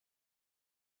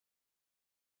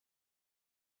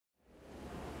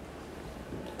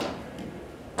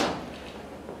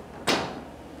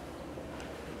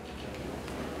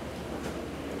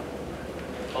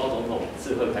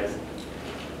刻开始。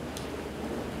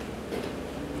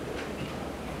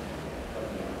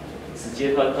使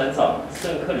节团团长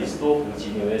圣克里斯多福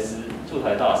及纽约市驻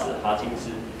台大使哈金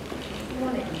斯。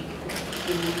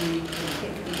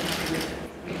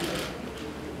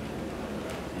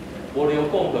帛琉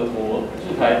共和国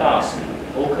驻台大使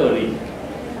欧克利。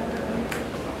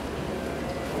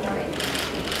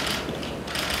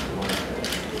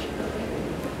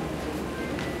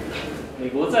美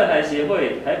国在台协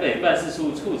会台北办事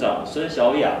处处长孙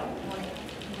小雅。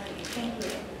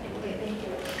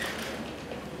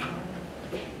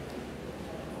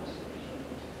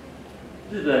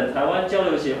日本台湾交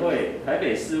流协会台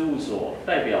北事务所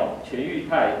代表全玉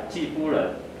泰纪夫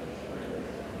人。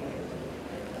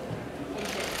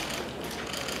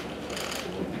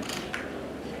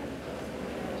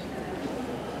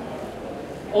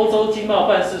欧洲经贸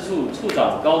办事处处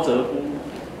长高泽夫。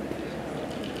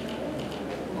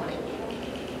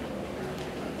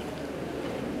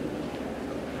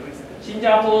新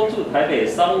加坡驻台北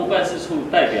商务办事处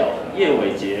代表叶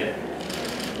伟杰。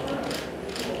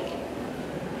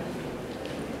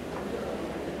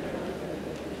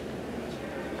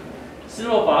斯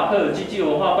洛伐克经济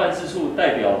文化办事处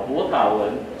代表博塔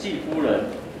文季夫人。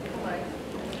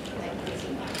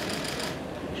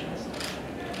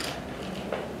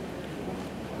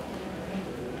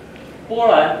波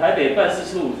兰台北办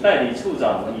事处代理处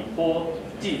长李波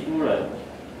季夫人。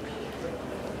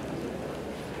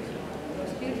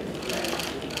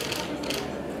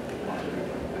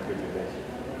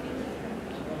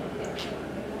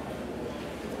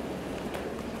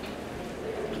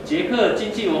捷克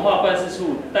经济文化办事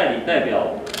处代理代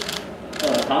表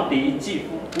唐迪季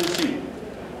夫婿。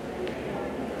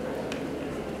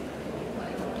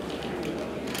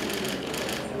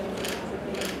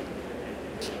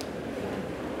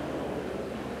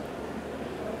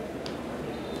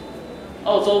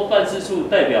澳洲办事处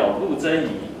代表陆珍怡。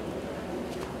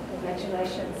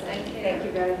 Congratulations. Thank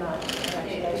you very much.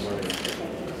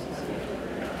 Congratulations.